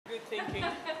thinking.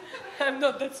 I'm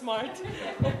not that smart. All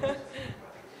right,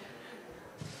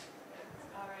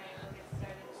 we'll get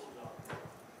started.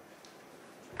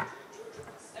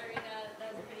 Aryna, that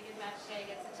was a pretty good match today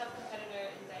against a tough competitor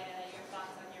in Diana. Your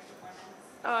thoughts on your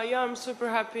performance? Yeah, I'm super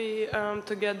happy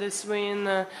to get this win.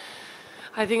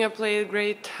 I think I played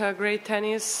great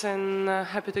tennis, and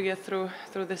happy to get through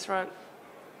this round.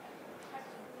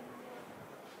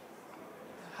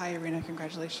 Hi, Aryna.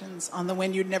 Congratulations on the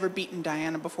win. You'd never beaten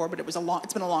Diana before, but it's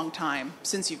been a long time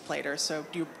since you've played her. So,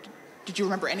 did you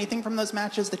remember anything from those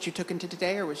matches that you took into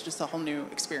today, or was it just a whole new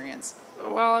experience?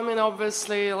 Well, I mean,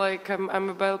 obviously, like I'm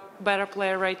a better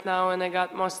player right now, and I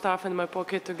got more stuff in my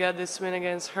pocket to get this win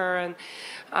against her. And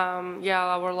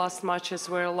yeah, our last matches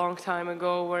were a long time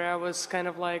ago, where I was kind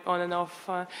of like on and off,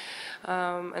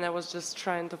 and I was just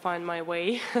trying to find my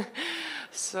way.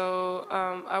 So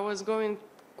I was going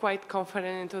quite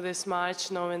confident into this match,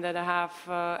 knowing that I have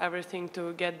everything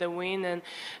to get the win,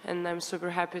 and I'm super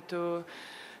happy to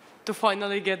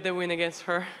finally get the win against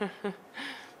her.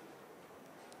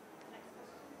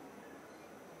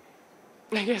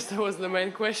 I guess that was the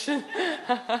main question.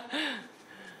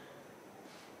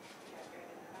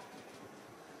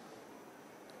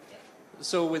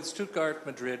 So with Stuttgart,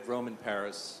 Madrid, Rome, and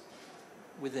Paris,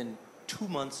 within 2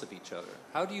 months of each other,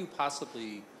 how do you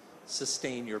possibly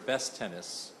sustain your best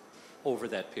tennis over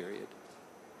that period?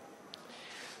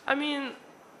 I mean,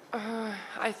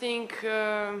 I think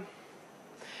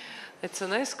it's a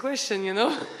nice question, you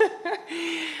know.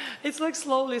 It's like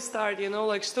slowly start, you know,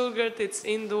 like Stuttgart, it's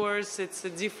indoors, it's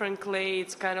a different clay,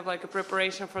 it's kind of like a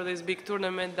preparation for this big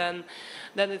tournament. Then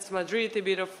it's Madrid, a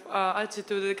bit of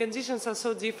altitude. The conditions are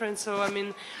so different, so I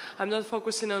mean, I'm not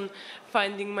focusing on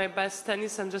finding my best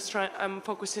tennis, I'm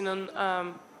focusing on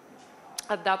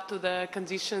adapt to the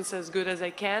conditions as good as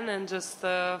I can, and just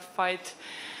fight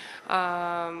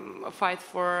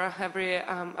for every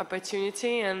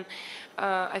opportunity. And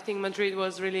I think Madrid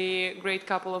was really great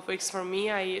couple of weeks for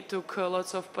me. I took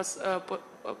lots of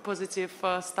positive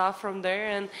stuff from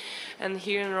there, and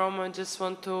here in Rome I just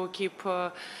want to keep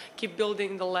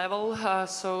building the level.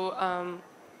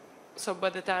 So by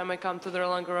the time I come to the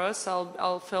Roland Garros,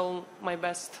 I'll feel my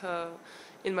best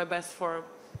in my best form.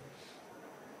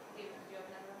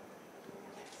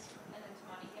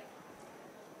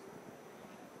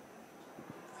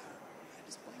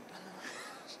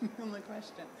 On the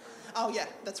question. Oh yeah,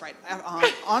 that's right.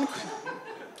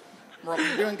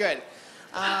 We're doing good.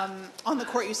 On the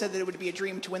court, you said that it would be a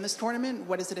dream to win this tournament.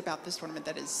 What is it about this tournament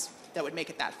that would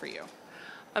make it that for you?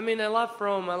 I mean, I love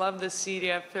Rome. I love the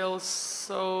city. I feel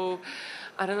so,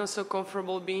 I don't know, so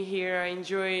comfortable being here. I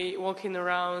enjoy walking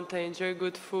around. I enjoy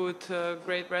good food,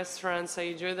 great restaurants. I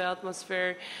enjoy the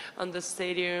atmosphere on the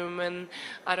stadium. And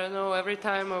I don't know, every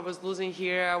time I was losing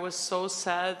here, I was so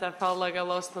sad. I felt like I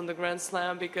lost on the Grand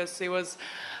Slam, because it was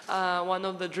one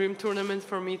of the dream tournaments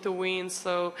for me to win.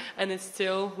 So, and it's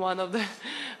still one of the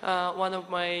one of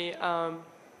my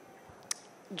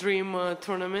dream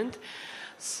tournament.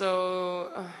 So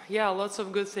yeah, lots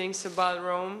of good things about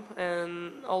Rome,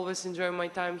 and always enjoy my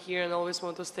time here, and always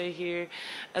want to stay here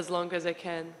as long as I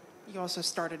can. You also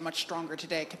started much stronger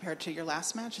today compared to your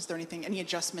last match. Is there any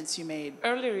adjustments you made?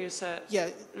 Earlier you said.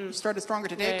 Yeah, you started stronger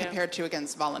today compared to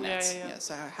against Valenets. Yeah.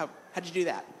 So how'd you do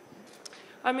that?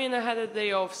 I mean, I had a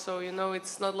day off, so, you know,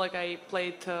 it's not like I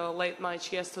played late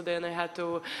match yesterday and I had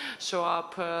to show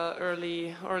up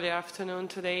early afternoon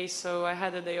today. So I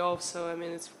had a day off, so, I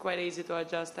mean, it's quite easy to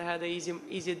adjust. I had an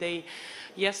easy day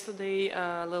yesterday,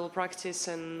 a little practice,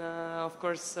 and, of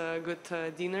course, a good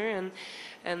dinner,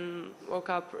 and woke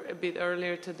up a bit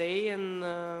earlier today and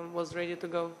was ready to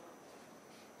go.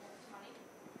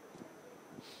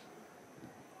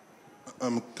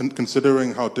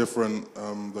 Considering how different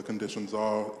the conditions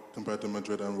are compared to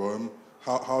Madrid and Rome,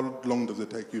 how long does it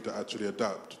take you to actually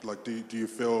adapt? Like, do you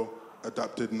feel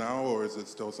adapted now, or is it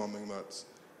still something that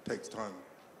takes time?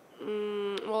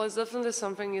 Well, it's definitely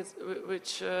something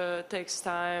which takes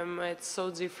time. It's so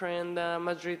different.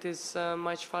 Madrid is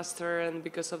much faster, and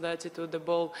because of the altitude, the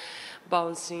ball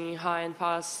bouncing high and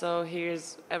fast. So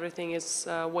everything is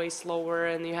way slower,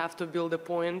 and you have to build a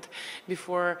point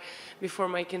before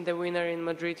making the winner. In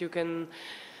Madrid, you can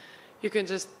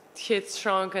just hit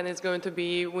strong and it's going to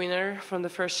be winner from the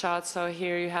first shot. So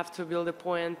here you have to build a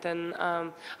point, and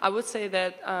I would say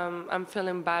that I'm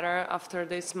feeling better after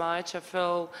this match. I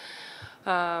feel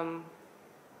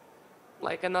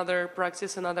like another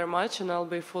practice, another match, and I'll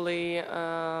be fully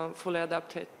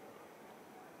adapted.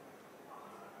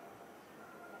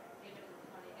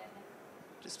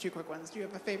 Just 2 quick ones. Do you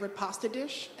have a favorite pasta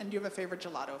dish, and do you have a favorite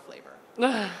gelato flavor?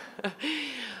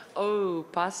 Oh,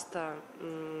 pasta.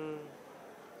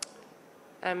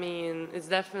 I mean, it's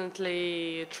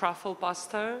definitely truffle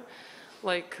pasta,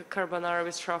 like carbonara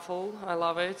with truffle. I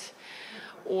love it.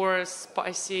 Or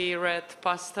spicy red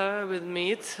pasta with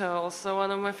meat, also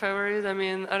one of my favorites. I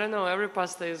mean, I don't know, every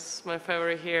pasta is my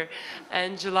favorite here.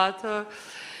 And gelato,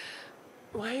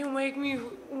 why you make me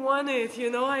want it?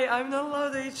 You know, I'm not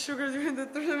allowed to eat sugar during the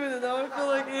tournament. Now I feel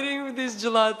like eating this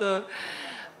gelato.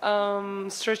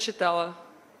 Stracciatella.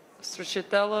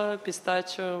 Stracciatella,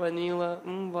 pistachio, vanilla.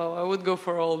 Wow, I would go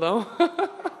for all though.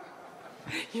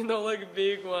 You know, like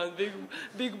big one,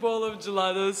 big bowl of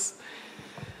gelatos.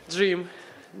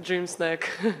 Dream snack.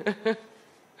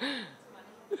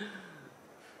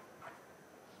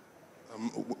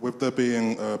 With there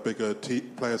being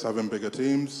players having bigger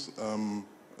teams,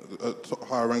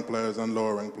 higher ranked players and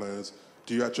lower ranked players,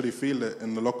 do you actually feel it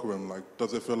in the locker room? Like,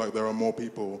 does it feel like there are more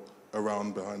people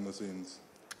around behind the scenes?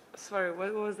 Sorry,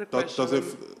 what was the question? Does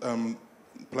it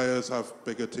players have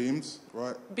bigger teams,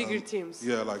 right? Bigger teams?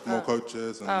 Yeah, like more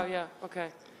coaches. And Oh, yeah, okay.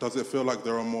 does it feel like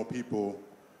there are more people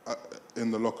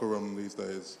in the locker room these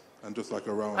days and just like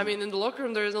around? I mean, in the locker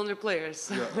room, there is only players.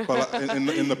 Yeah, but like in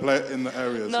the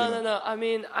areas. No, you know? no. I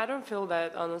mean, I don't feel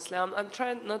that, honestly. I'm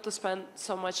trying not to spend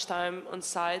so much time on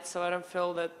site, so I don't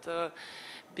feel that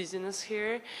busyness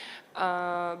here.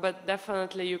 But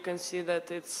definitely you can see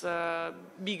that it's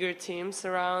bigger teams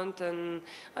around, and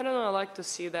I don't know, I like to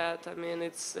see that. I mean,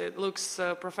 it looks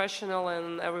professional,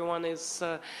 and everyone is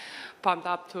pumped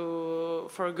up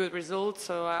for a good result,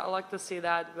 so I like to see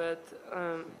that, but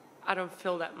I don't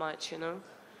feel that much, you know.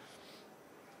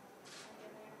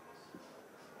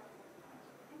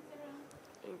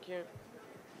 Thank you.